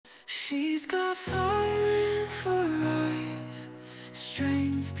She's got fire in her eyes,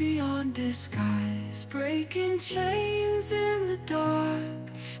 strength beyond disguise, breaking chains in the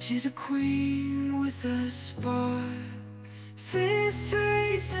dark. She's a queen with a spark, fist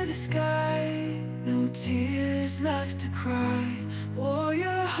raised to the sky, no tears left to cry.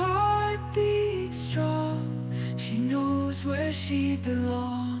 Warrior heart beats strong, she knows where she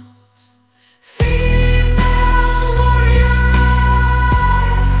belongs.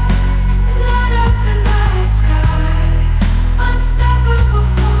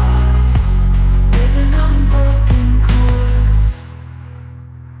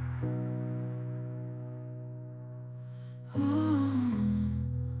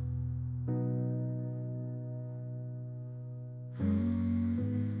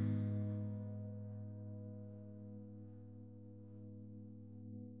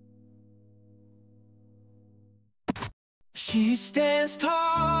 She stands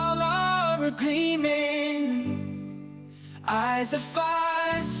tall, armor gleaming, eyes of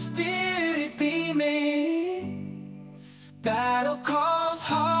fire, spirit beaming. Battle calls,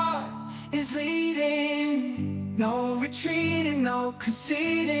 heart is leading, no retreating, no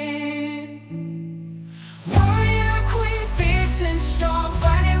conceding. Warrior queen, fierce and strong,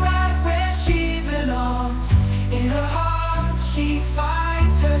 fighting right where she belongs. In her heart she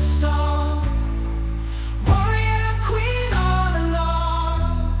finds her song.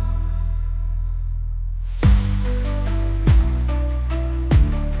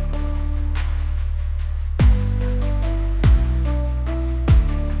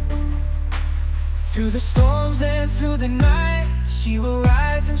 Through the storms and through the night, she will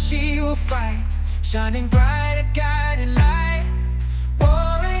rise and she will fight, shining bright, a guiding light.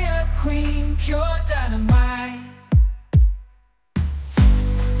 Warrior queen, pure dynamite.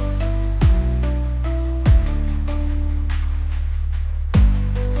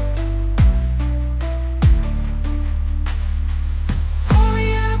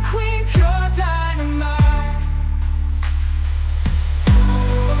 Warrior queen, pure dynamite.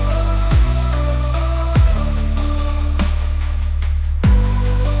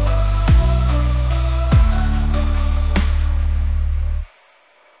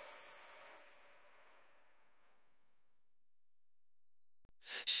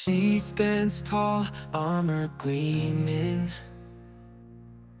 She stands tall, armor gleaming,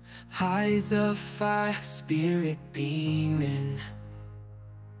 eyes of fire, spirit beaming.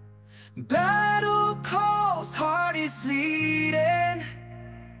 Battle calls, heart is leading,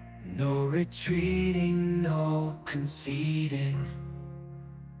 no retreating, no conceding.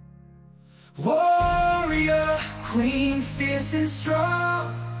 Warrior queen, fierce and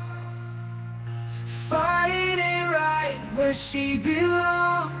strong, fighting right where she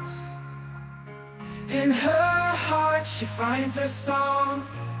belongs. In her heart she finds her song.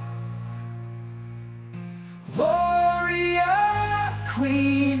 Warrior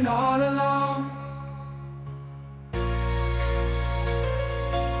queen all along.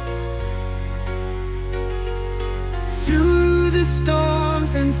 Through the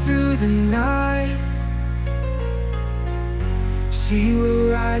storms and through the night, she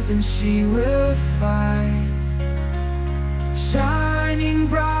will rise and she will fight, shining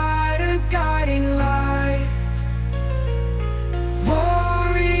bright, a guiding light.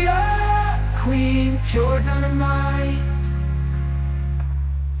 Warrior queen, pure dynamite.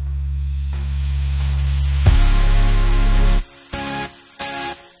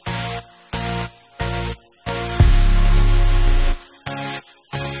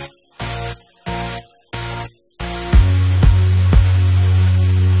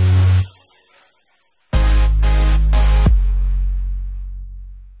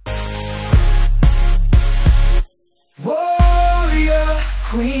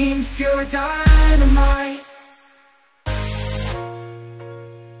 Queen, pure dynamite.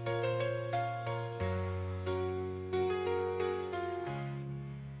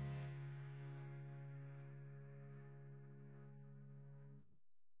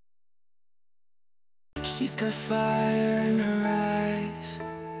 She's got fire in her eyes,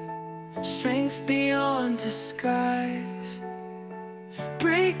 strength beyond disguise,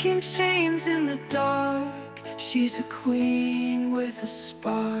 breaking chains in the dark. She's a queen with a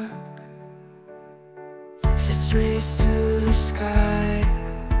spark, fist raised to the sky,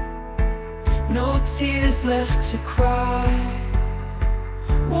 no tears left to cry.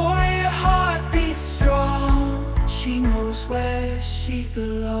 Warrior heart beats strong, she knows where she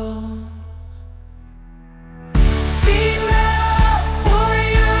belongs.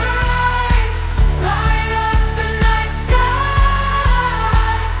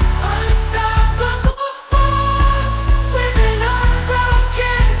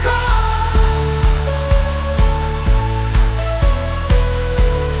 Call.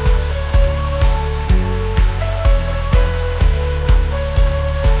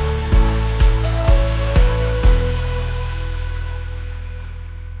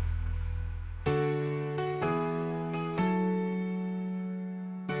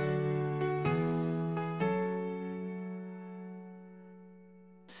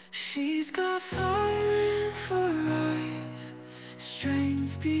 She's got fire in her eyes,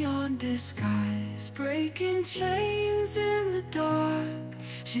 strength beyond disguise, breaking chains in the dark.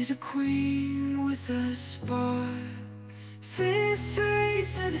 She's a queen with a spark, fists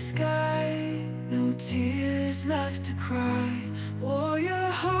raised to the sky, no tears left to cry.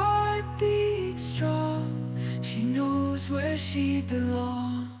 Warrior heart beats strong, she knows where she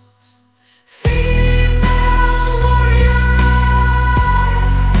belongs.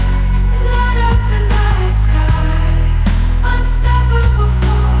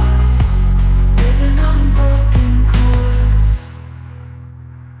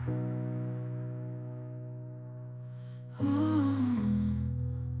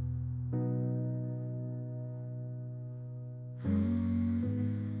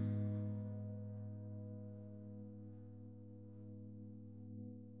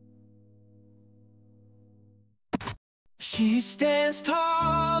 She stands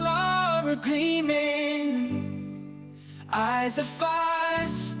tall, armor gleaming, eyes of fire,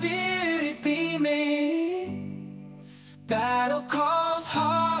 spirit beaming. Battle calls,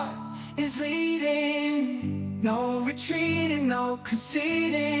 heart is leading, no retreating, no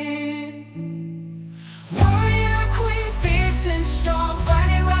conceding. Warrior queen, fierce and strong,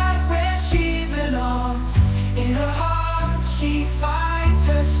 fighting right where she belongs. In her heart she finds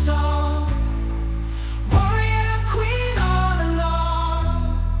her song.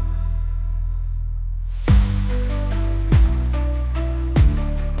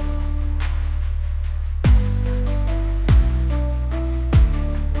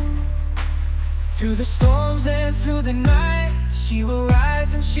 Through the storms and through the night, she will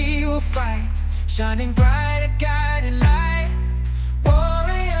rise and she will fight, shining bright, a guiding light.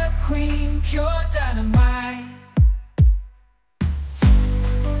 Warrior queen, pure dynamite.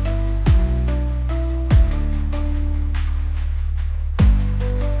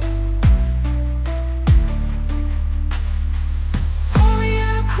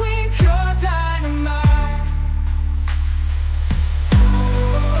 Warrior queen, pure dynamite.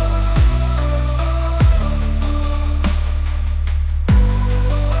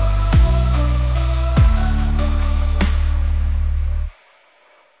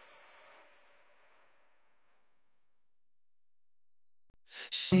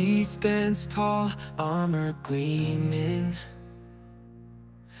 She stands tall, armor gleaming,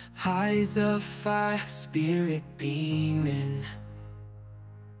 eyes of fire, spirit beaming.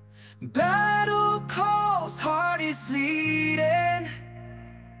 Battle calls, heart is leading,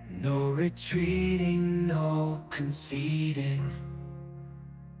 no retreating, no conceding.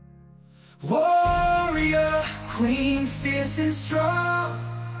 Warrior queen, fierce and strong,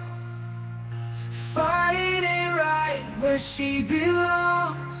 fighting right where she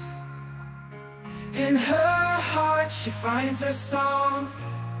belongs. In her heart she finds her song.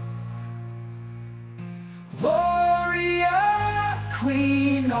 Warrior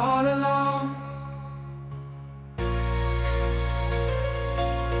queen all along.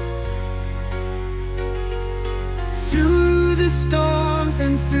 Through the storms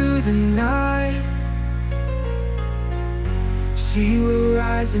and through the night, she will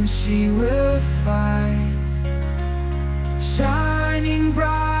rise and she will fight, shining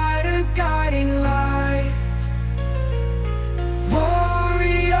bright, a guiding light.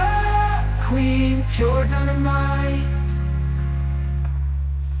 Warrior queen, pure dynamite.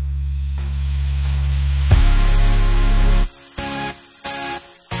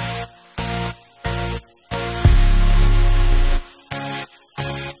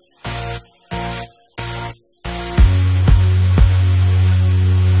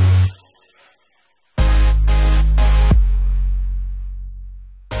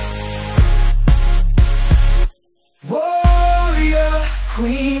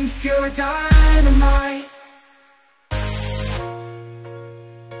 Queen, pure dynamite.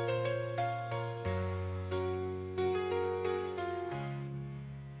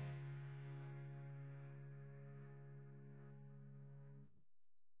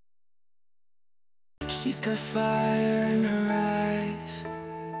 She's got fire in her eyes,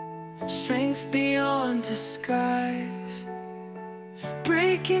 strength beyond disguise,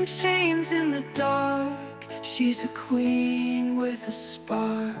 breaking chains in the dark. She's a queen with a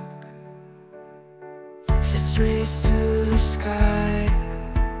spark, fist raised to the sky,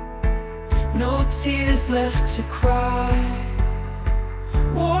 no tears left to cry.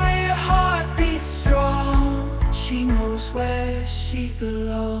 Warrior heart beats strong, she knows where she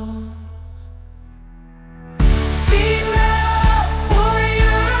belongs.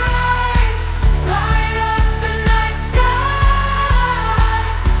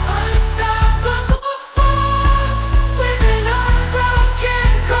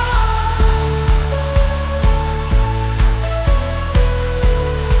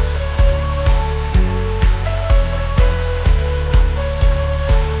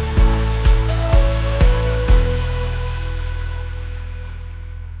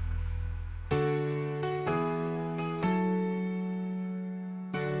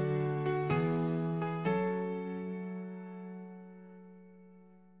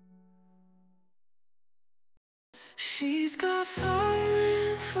 got fire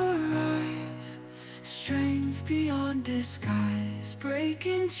in her eyes, strength beyond disguise,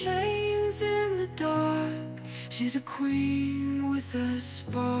 breaking chains in the dark. She's a queen with a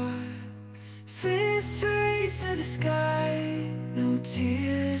spark, fists raised to the sky, no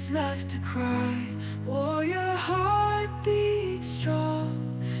tears left to cry. Warrior heart beats strong,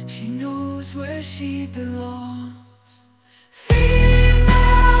 she knows where she belongs. Female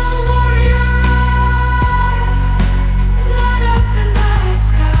warrior rise, light up the night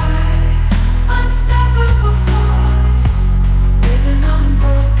sky, unstoppable force, with an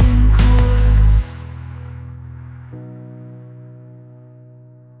unbroken course.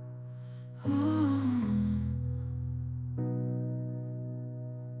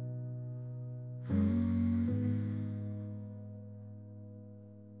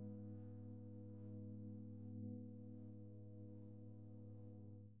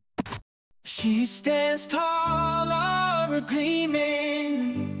 She stands tall, armor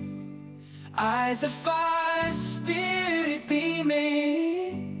gleaming, eyes of fire, spirit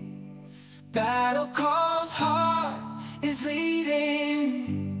beaming. Battle calls, heart is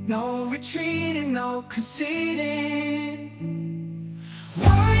leading, no retreating, no conceding.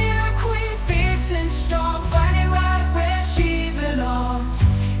 Warrior queen, fierce and strong, fighting right where she belongs.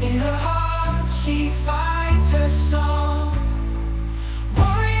 In her heart she finds her song.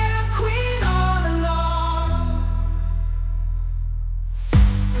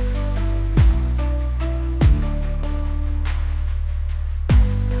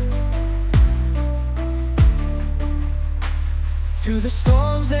 Through the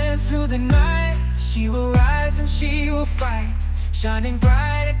storms and through the night, she will rise and she will fight, shining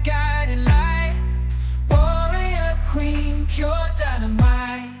bright, a guiding light. Warrior queen, pure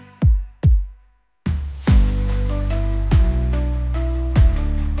dynamite.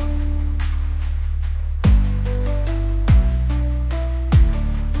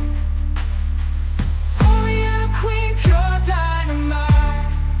 Warrior queen, pure dynamite.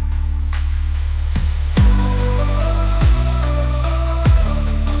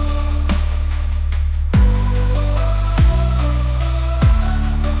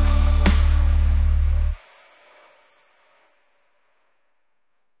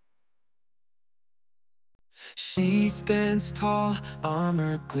 She stands tall,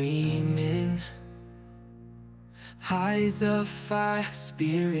 armor gleaming, eyes of fire,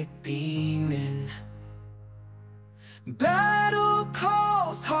 spirit beaming. Battle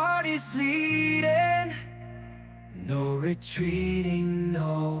calls, heart is leading, no retreating,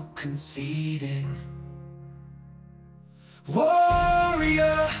 no conceding.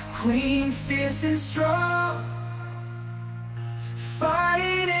 Warrior queen, fierce and strong,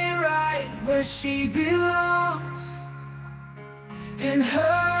 fighting right where she belongs. In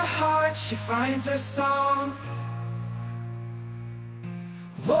her heart she finds her song.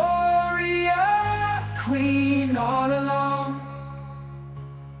 Warrior queen all along.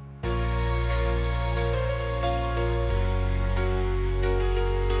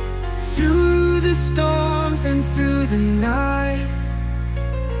 Through the storms and through the night,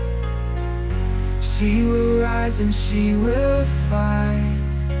 she will rise and she will fight,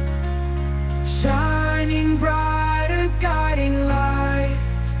 shining bright, a guiding light.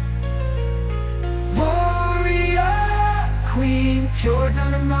 Warrior queen, pure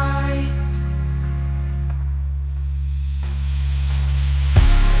dynamite.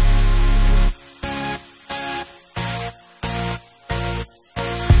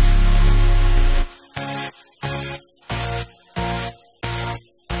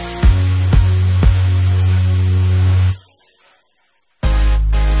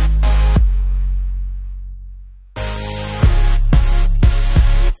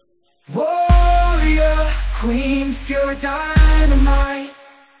 Queen, pure dynamite.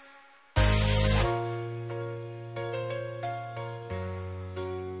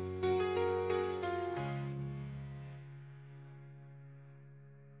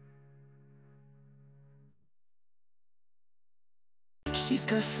 She's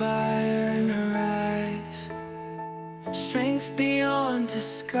got fire in her eyes, strength beyond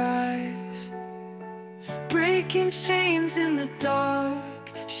disguise, breaking chains in the dark.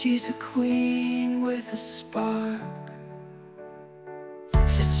 She's a queen with a spark,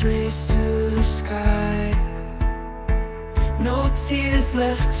 fist raised to the sky, no tears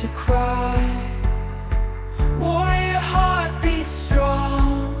left to cry. Warrior heart beats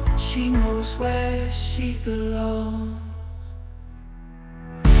strong, she knows where she belongs.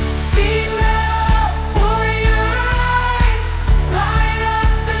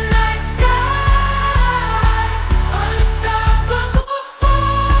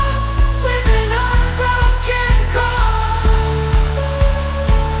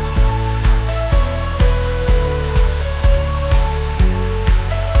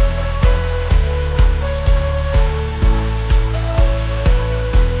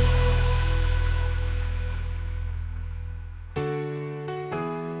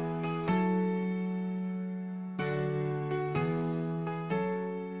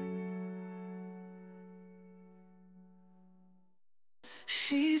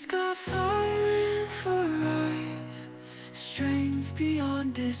 She's got fire in her eyes, strength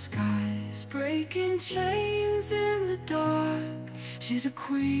beyond disguise, breaking chains in the dark. She's a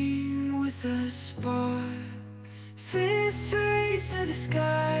queen with a spark, fists raised to the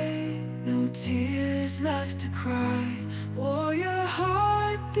sky, no tears left to cry. Warrior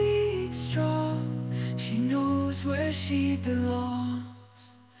heart beats strong, she knows where she belongs.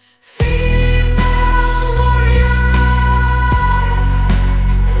 Female warrior rise,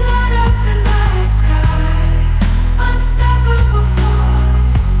 light up the night sky, unstoppable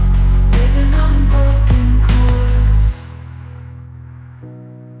force, with an unbroken course.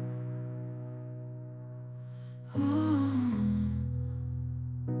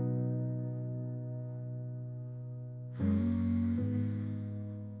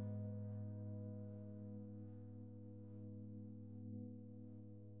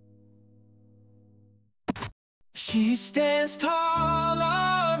 She stands tall,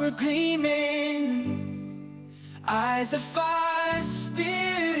 armor gleaming, eyes of fire,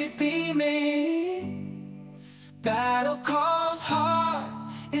 spirit beaming. Battle calls, heart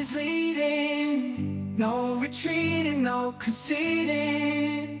is leading, no retreating, no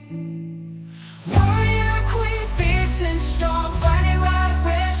conceding. Warrior queen, fierce and strong, fighting right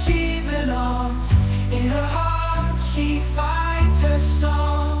where she belongs. In her heart she finds her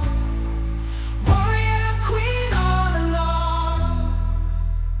song. Warrior queen all along.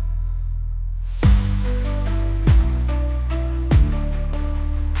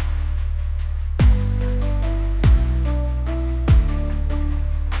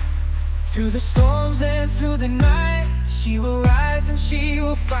 Through the storms and through the night, she will rise and she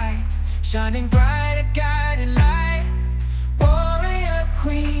will fight, shining bright, a guiding light. Warrior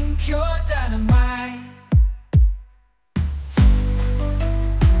queen, pure dynamite.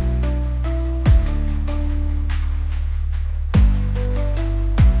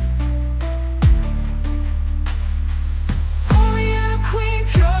 Warrior queen,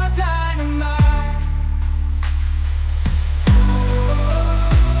 pure dynamite.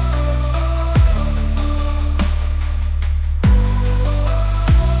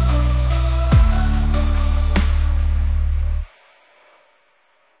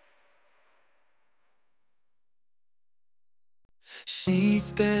 She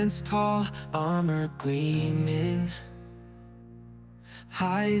stands tall, armor gleaming,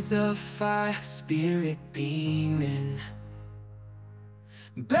 eyes of fire, spirit beaming.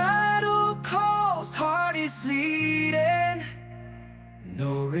 Battle calls, heart is leading,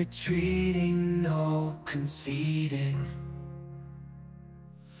 no retreating, no conceding.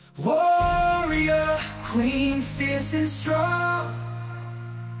 Warrior queen, fierce and strong,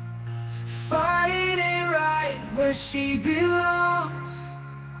 fighting right where she belongs.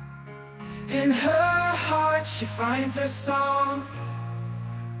 In her heart she finds her song.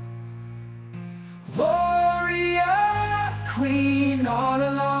 Warrior queen all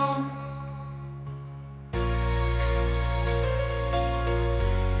along.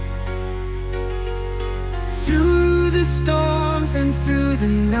 Through the storms and through the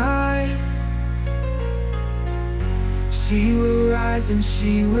night, she will rise and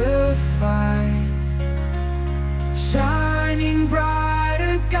she will fight, shining bright,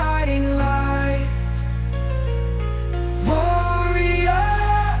 a guiding light.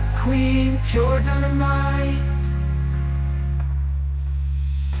 Warrior queen, pure dynamite.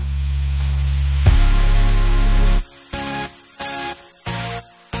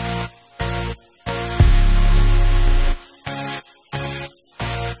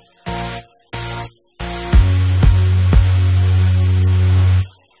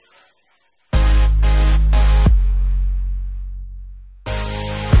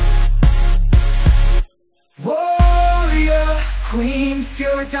 Queen,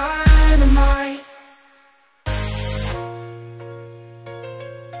 pure dynamite.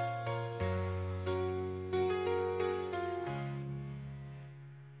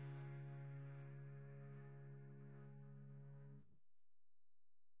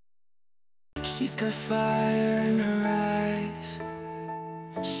 She's got fire in her eyes,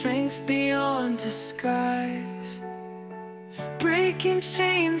 strength beyond disguise, breaking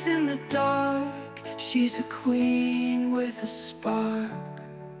chains in the dark. She's a queen with a spark,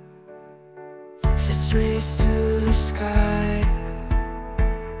 fist raised to the sky,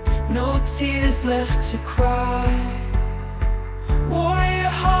 no tears left to cry. Warrior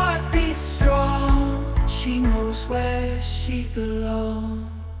heart beats strong, she knows where she belongs.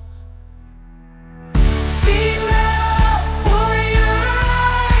 Female warrior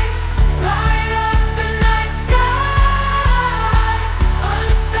rise, light up the night sky,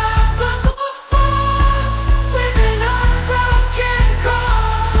 unstoppable force with an unbroken cause.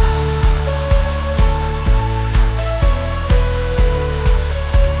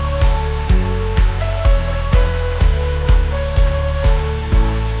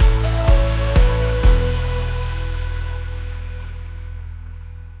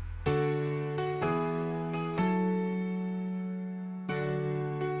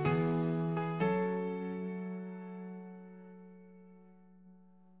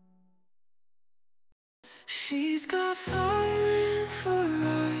 She's got fire in her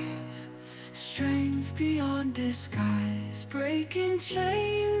eyes, strength beyond disguise, breaking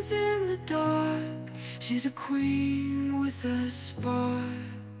chains in the dark. She's a queen with a spark,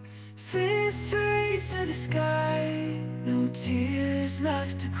 fists raised to the sky, no tears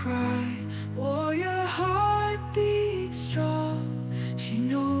left to cry. Warrior heart beats strong, she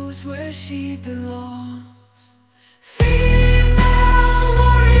knows where she belongs. Female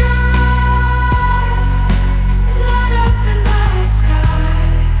warrior rise, light up the night sky,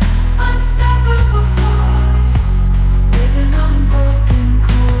 unstoppable force, with an unbroken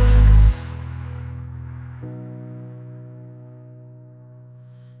course.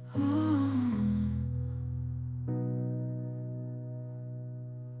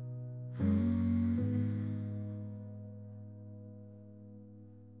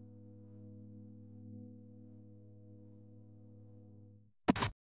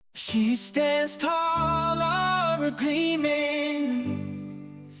 She stands tall, armor gleaming,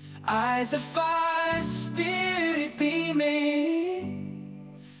 eyes of fire, spirit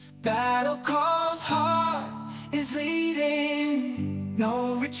beaming. Battle calls, heart is leading,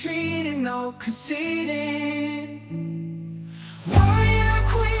 no retreating, no conceding. Warrior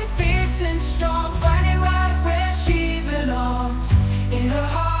queen, fierce and strong, fighting right where she belongs. In her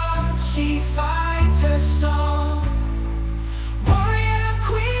heart she finds her song.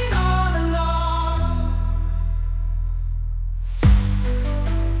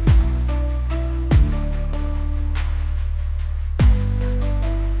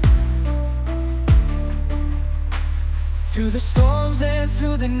 Through the storms and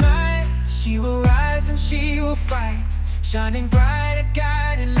through the night, she will rise and she will fight, shining bright, a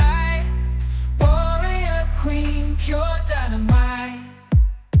guiding light. Warrior queen, pure dynamite.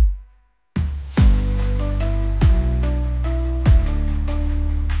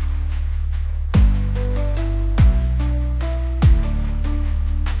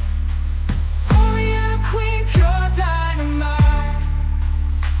 Warrior queen, pure dynamite.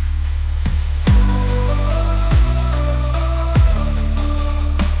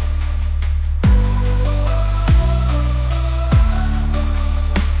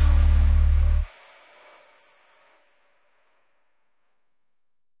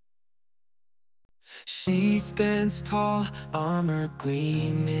 She stands tall, armor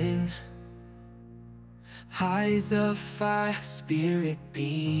gleaming, eyes of fire, spirit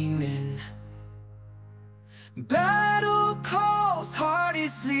beaming. Battle calls, heart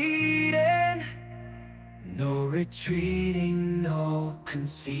is leading, no retreating, no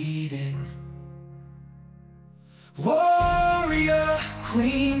conceding. Warrior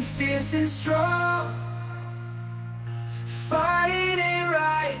queen, fierce and strong, fighting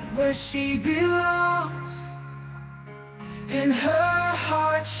right where she belongs. In her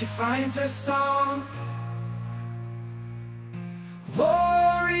heart she finds her song.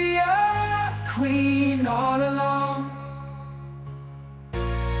 Warrior queen all along.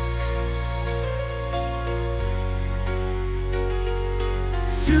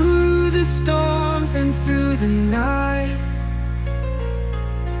 Through the storms and through the night,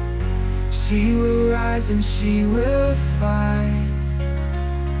 she will rise and she will fight,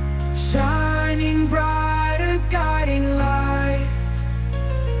 shining bright, a guiding light.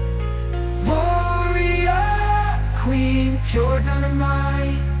 Warrior queen, pure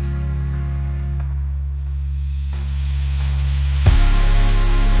dynamite.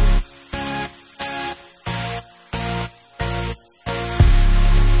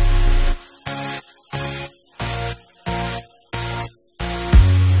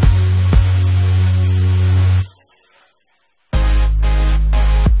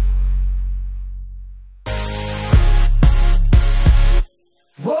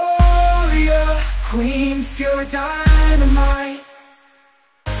 Queen, pure dynamite.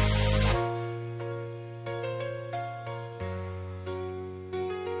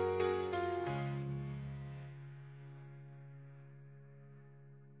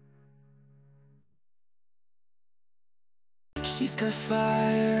 She's got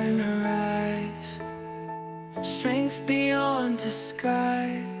fire in her eyes, strength beyond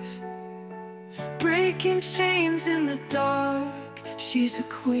disguise, breaking chains in the dark. She's a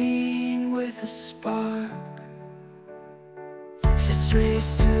queen with a spark, fist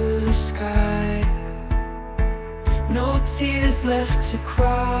raised to the sky, no tears left to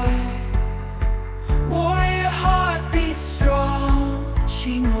cry. Warrior heart beats strong,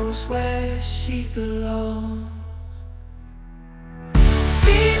 she knows where she belongs.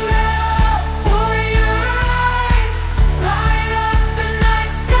 Female warrior rise, light up the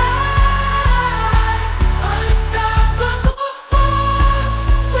night sky, unstoppable force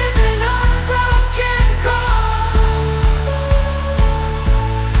with an unbroken cause.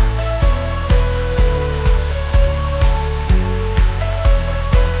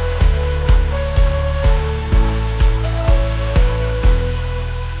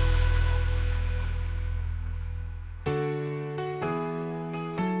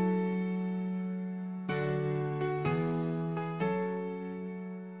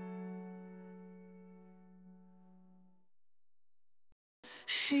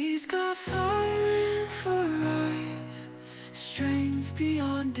 She's got fire in her eyes, strength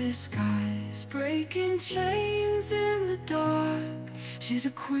beyond disguise, breaking chains in the dark. She's a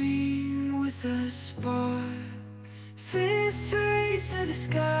queen with a spark, fists raised to the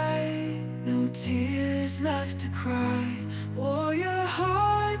sky, no tears left to cry. Warrior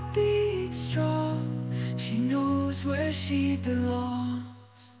heart beats strong, she knows where she belongs.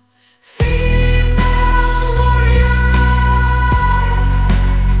 Female warrior rise,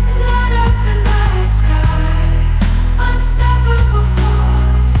 light up the night sky, unstoppable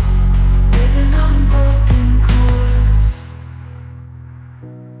force with an unbroken course.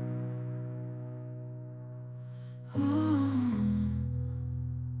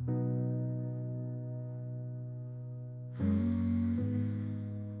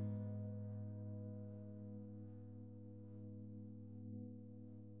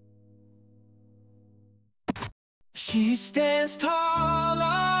 She stands tall,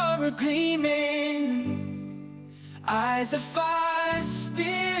 armor gleaming, eyes of fire,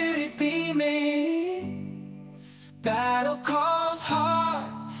 spirit beaming. Battle calls, heart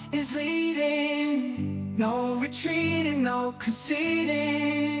is leading, no retreating, no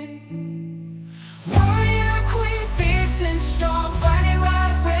conceding. Warrior queen, fierce and strong, fighting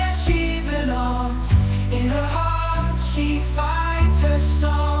right where she belongs. In her heart she finds her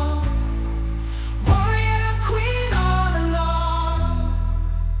song. Warrior queen all along.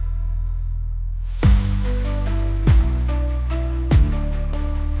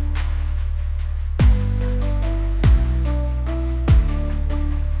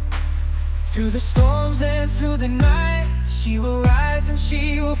 Through the storms and through the night, she will rise and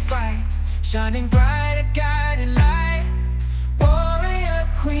she will fight, shining bright, a guiding light. Warrior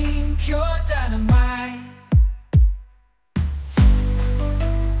queen, pure dynamite.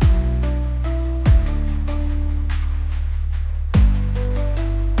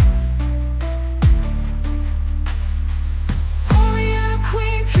 Warrior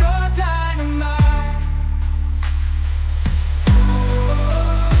queen, pure dynamite.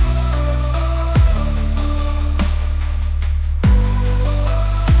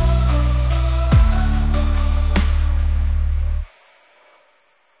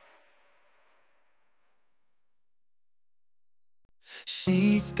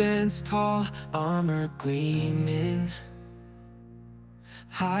 She stands tall, armor gleaming,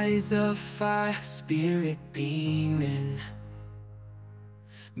 eyes of fire, spirit beaming.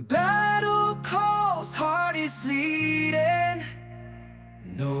 Battle calls, heart is leading,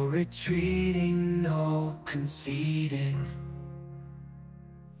 no retreating, no conceding.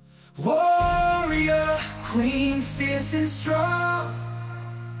 Warrior queen, fierce and strong,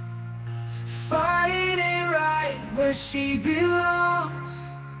 fighting right where she belongs.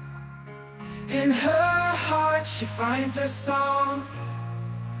 In her heart she finds her song.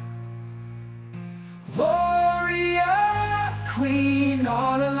 Warrior queen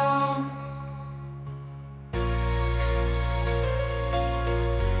all along.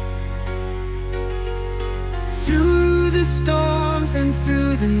 Through the storms and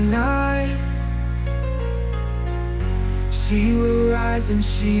through the night, she will rise and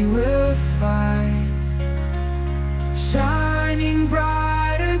she will fight, shining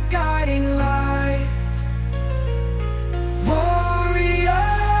bright, a guiding light.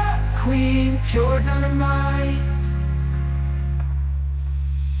 Warrior queen, pure dynamite.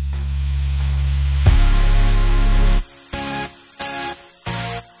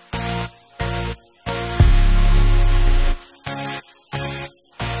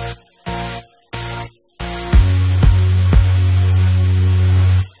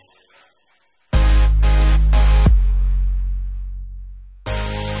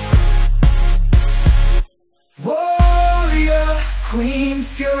 Queen,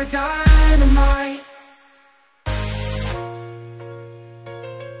 pure dynamite.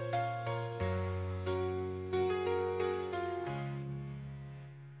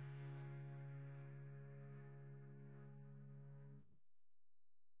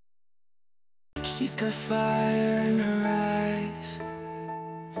 She's got fire in her eyes,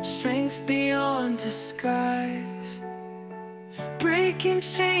 strength beyond disguise, breaking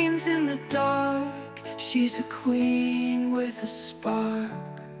chains in the dark. She's a queen with a spark,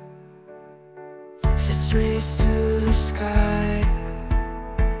 fist raised to the sky,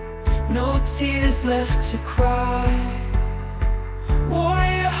 no tears left to cry.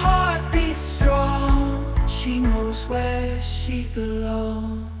 Warrior heart beats strong, she knows where she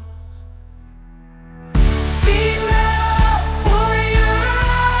belongs. Female warrior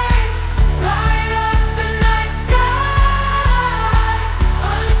rise, light up the night sky,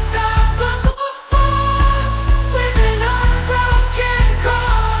 unstoppable force with an unbroken cause.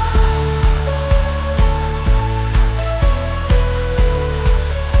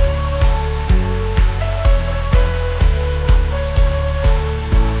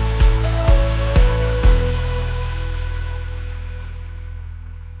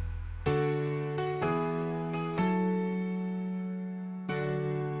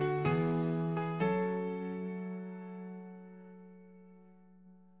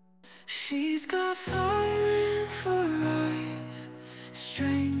 She's got fire in her eyes,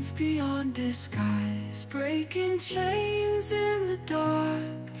 strength beyond disguise, breaking chains in the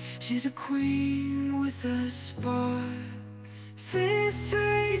dark. She's a queen with a spark, fist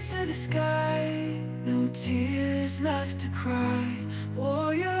raised to the sky, no tears left to cry.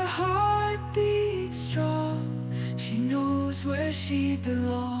 Warrior heart beats strong, she knows where she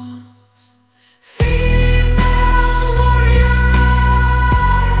belongs.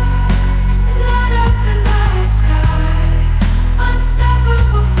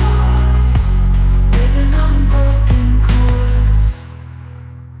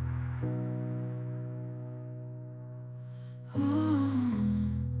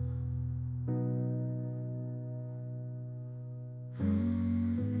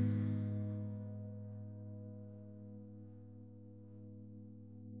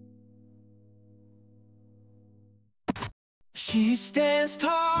 She stands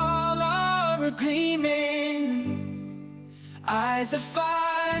tall, armor gleaming, eyes of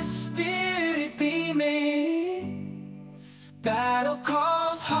fire, spirit beaming. Battle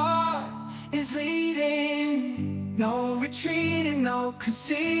calls, heart is leading, no retreating, no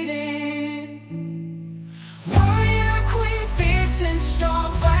conceding. Warrior queen, fierce and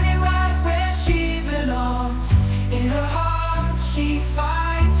strong, fighting right where she belongs. In her heart she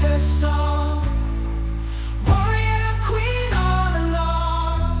finds her song.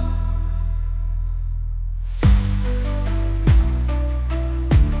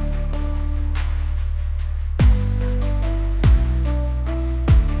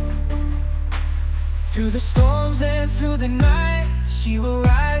 Through the storms and through the night, she will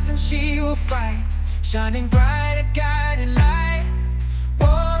rise and she will fight, shining bright, a guiding light.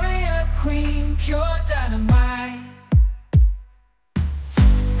 Warrior queen, pure dynamite.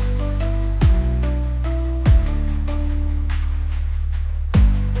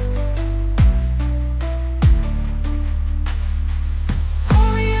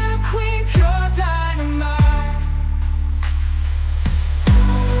 Warrior queen, pure dynamite.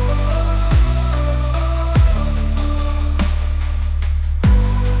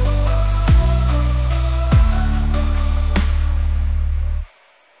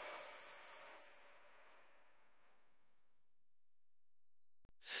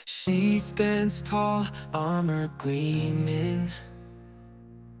 She stands tall, armor gleaming,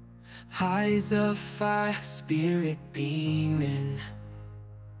 eyes of fire, spirit beaming.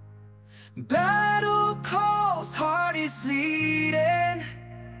 Battle calls, heart is leading,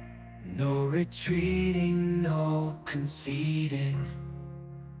 no retreating, no conceding.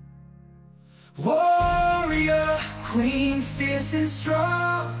 Warrior queen, fierce and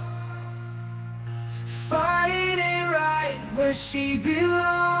strong, fighting right where she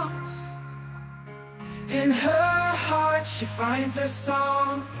belongs. In her heart she finds her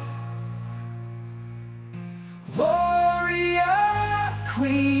song. Warrior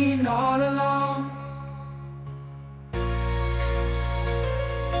queen all along.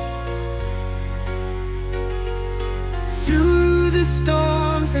 Through the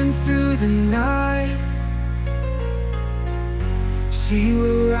storms and through the night, she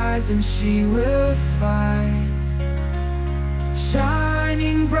will rise and she will fight,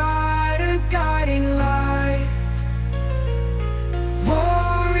 shining bright, a guiding light.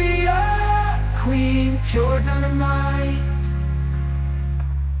 Warrior queen, pure dynamite.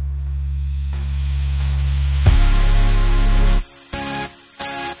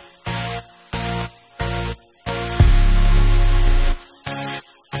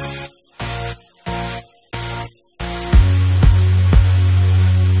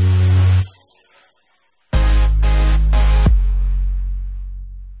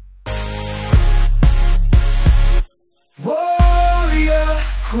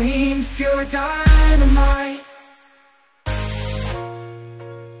 Queen, pure dynamite.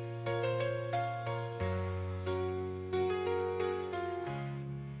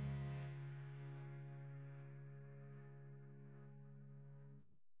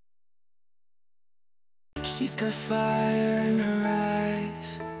 She's got fire in her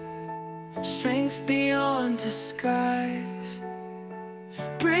eyes, strength beyond disguise,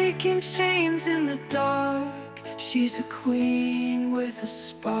 breaking chains in the dark. She's a queen with a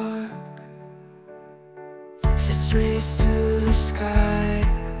spark, fist raised to the sky,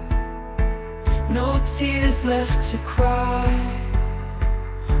 no tears left to cry.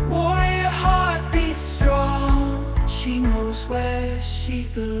 Warrior heart beats strong, she knows where she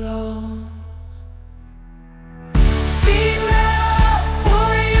belongs.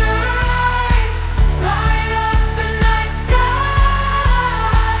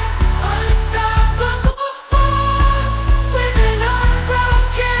 Unstoppable force with an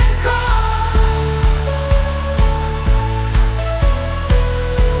unbroken cause.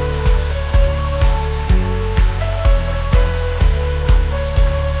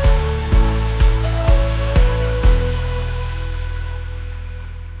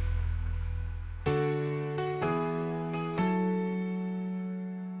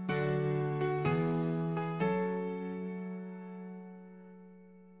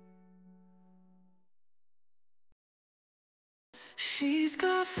 She's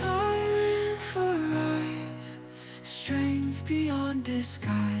got fire in her eyes, strength beyond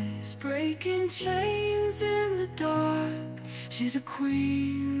disguise, breaking chains in the dark. She's a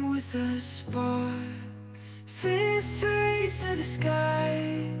queen with a spark, fists raised to the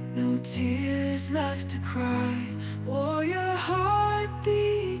sky, no tears left to cry. Warrior heart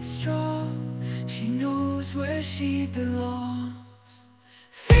beats strong, she knows where she belongs.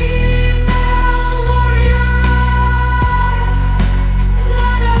 Female warrior rise,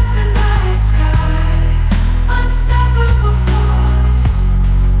 light up the night sky, unstoppable force,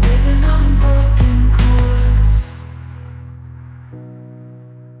 with an unbroken course.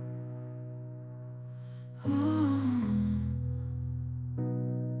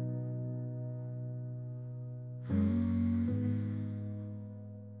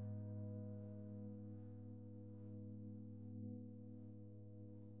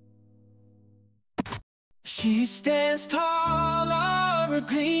 She stands tall, armor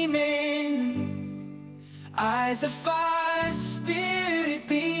gleaming, eyes of fire, spirit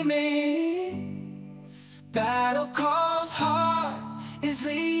beaming. Battle calls, heart is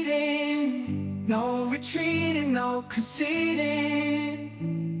leading, no retreating, no conceding.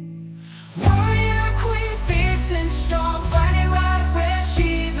 Warrior queen, fierce and strong, fighting right where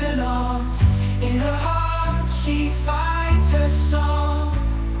she belongs. In her heart she finds her song.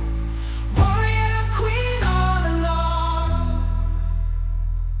 Warrior queen all along.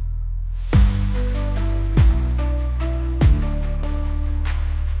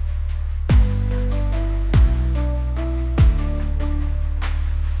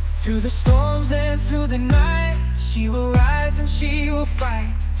 Through the storms and through the night, she will rise and she will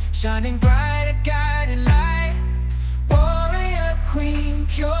fight, shining bright, a guiding light. Warrior queen,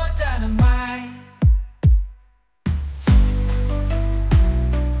 pure dynamite.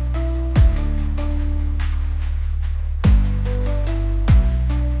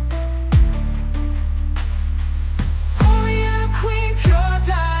 Warrior queen, pure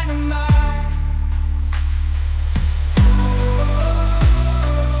dynamite.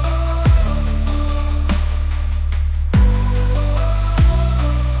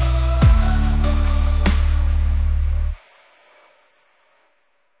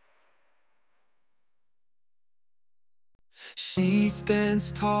 She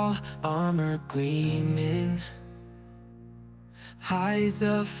stands tall, armor gleaming, eyes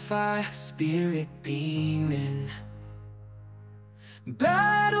of fire, spirit beaming.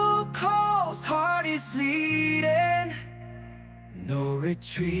 Battle calls, heart is leading, no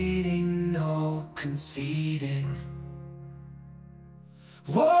retreating, no conceding.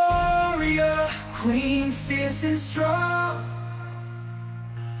 Warrior queen, fierce and strong,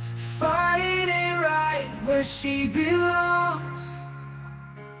 fighting right where she belongs.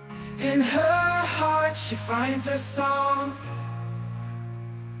 In her heart she finds her song.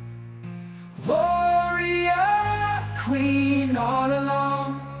 Warrior queen all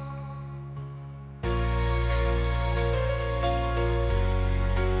along.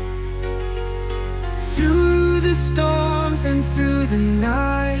 Through the storms and through the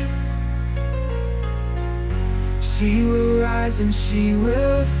night, she will rise and she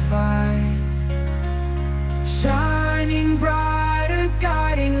will fight, shining bright, a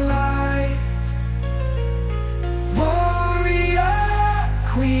guiding light. Warrior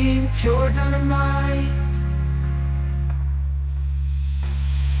queen, pure dynamite.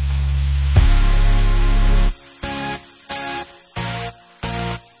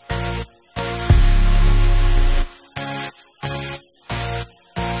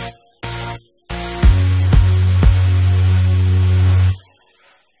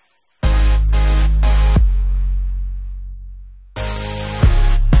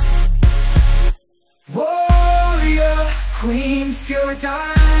 Queen, pure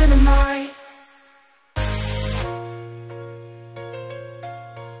dynamite.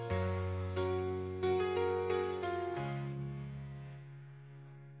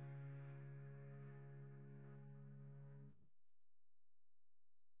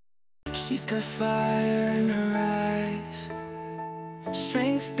 She's got fire in her eyes,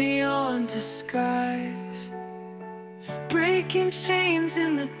 strength beyond disguise, breaking chains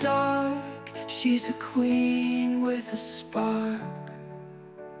in the dark. She's a queen with a spark,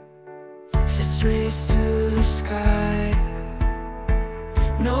 fist raised to the sky,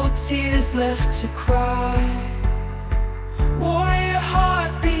 no tears left to cry. Warrior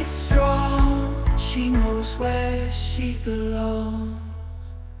heart beats strong, she knows where she belongs.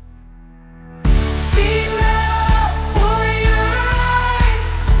 Female warrior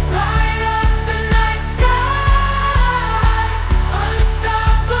rise, light up the night sky,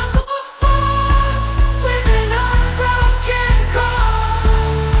 unstoppable force with an unbroken cause.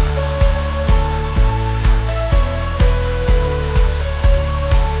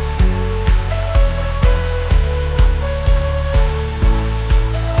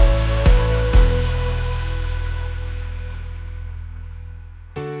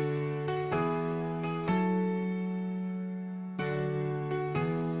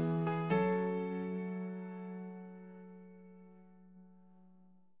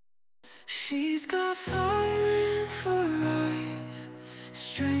 She's got fire in her eyes,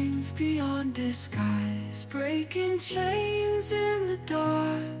 strength beyond disguise, breaking chains in the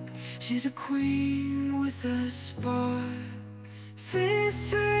dark. She's a queen with a spark,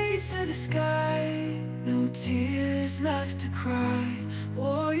 fists raised to the sky, no tears left to cry.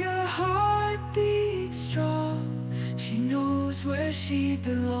 Warrior heart beats strong, she knows where she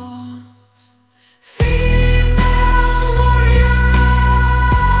belongs.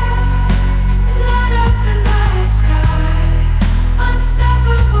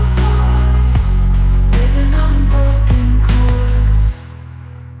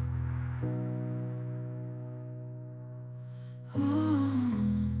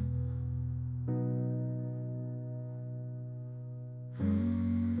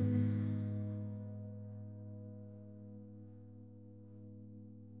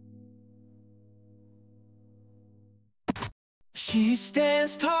 She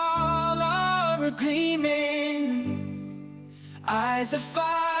stands tall, armor gleaming, eyes of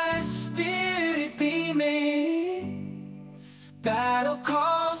fire, spirit beaming. Battle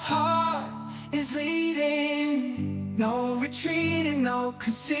calls, heart is leading, no retreating, no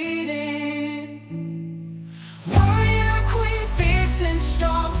conceding. Warrior queen, fierce and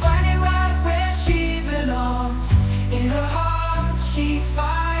strong, fighting right where she belongs. In her heart she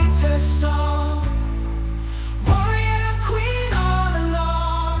finds her song.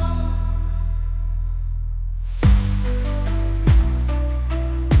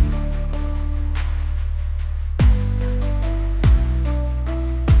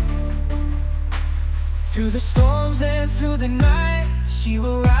 Through the storms and through the night, she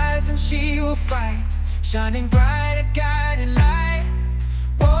will rise and she will fight, shining bright, a guiding light.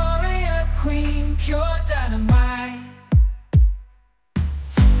 Warrior queen, pure dynamite.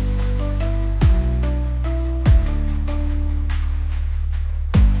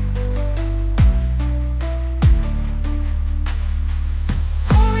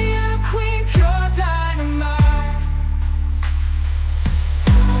 Warrior queen, pure dynamite.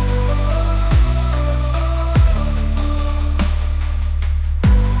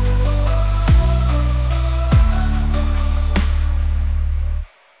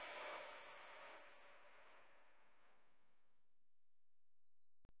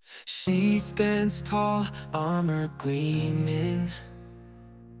 She stands tall, armor gleaming,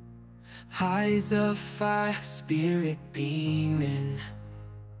 eyes of fire, spirit beaming.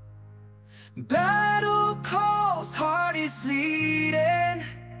 Battle calls, heart is leading,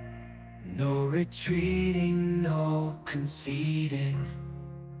 no retreating, no conceding.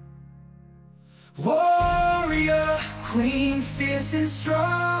 Warrior queen, fierce and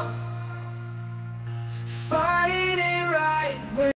strong,